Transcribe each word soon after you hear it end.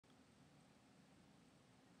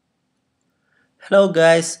Hello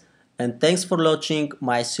guys, and thanks for watching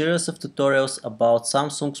my series of tutorials about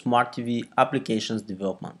Samsung Smart TV applications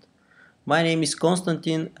development. My name is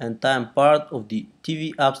Konstantin and I am part of the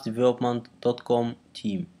tvappsdevelopment.com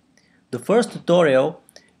team. The first tutorial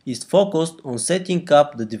is focused on setting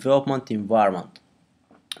up the development environment.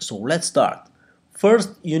 So let's start.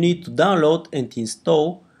 First, you need to download and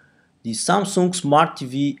install the Samsung Smart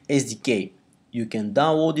TV SDK. You can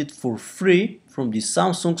download it for free from the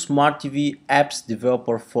Samsung Smart TV Apps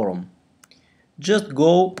Developer Forum. Just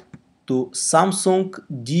go to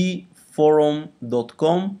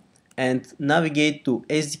samsungdforum.com and navigate to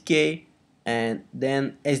SDK and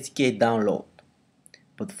then SDK download.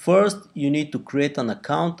 But first you need to create an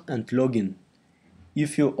account and login.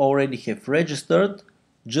 If you already have registered,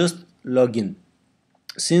 just log in.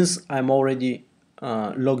 Since I'm already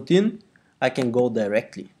logged in, I can go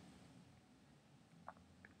directly.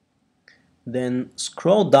 Then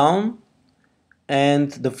scroll down,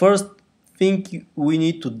 and the first thing we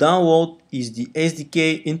need to download is the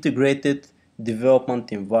SDK integrated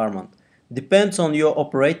development environment. Depends on your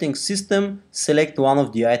operating system, select one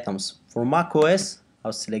of the items. For macOS,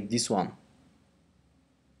 I'll select this one.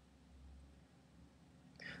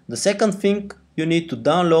 The second thing you need to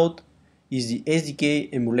download is the SDK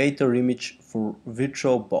Emulator image for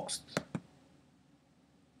VirtualBox.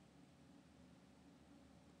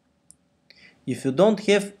 If you don't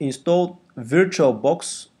have installed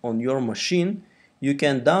VirtualBox on your machine, you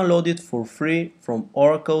can download it for free from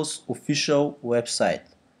Oracle's official website.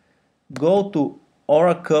 Go to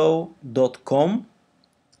oracle.com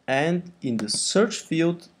and in the search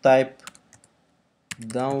field type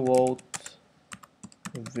download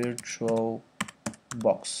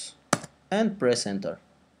VirtualBox and press enter.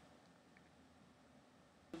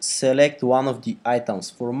 Select one of the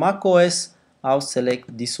items. For macOS, I'll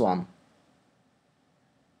select this one.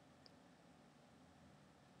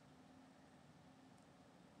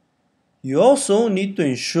 You also need to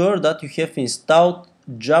ensure that you have installed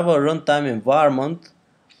Java Runtime Environment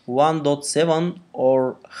 1.7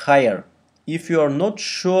 or higher. If you are not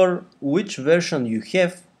sure which version you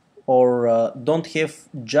have or don't have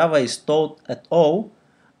Java installed at all,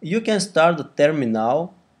 you can start the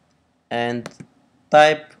terminal and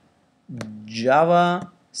type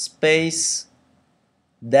Java space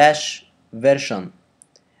dash version,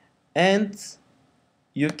 and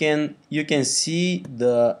you can see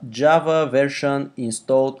the Java version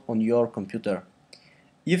installed on your computer.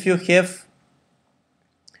 If you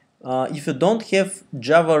don't have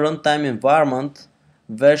Java Runtime Environment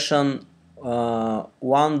version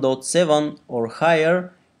 1.7 or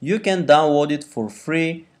higher, you can download it for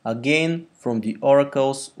free again from the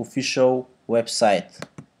Oracle's official website.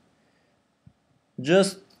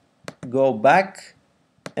 Just go back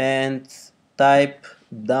and type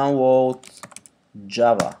download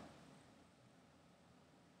Java.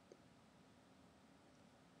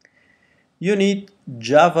 You need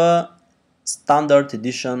Java Standard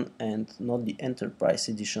Edition and not the Enterprise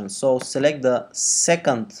Edition, so select the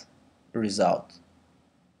second result.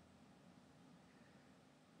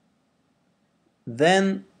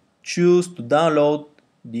 Then choose to download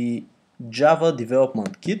the Java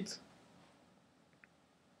Development Kit.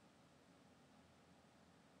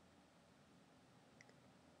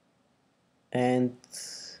 And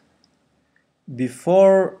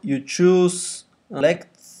before you choose,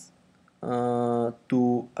 select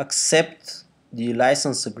to accept the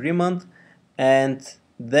license agreement, and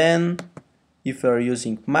then if you are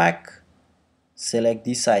using Mac, select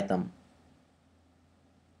this item.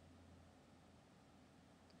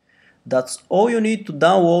 That's all you need to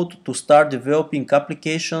download to start developing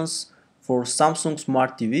applications for Samsung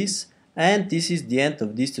Smart TVs, and this is the end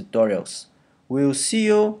of these tutorials. We will see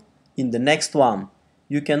you in the next one.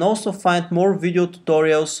 You can also find more video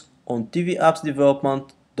tutorials on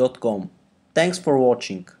tvappsdevelopment.com. Thanks for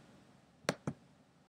watching.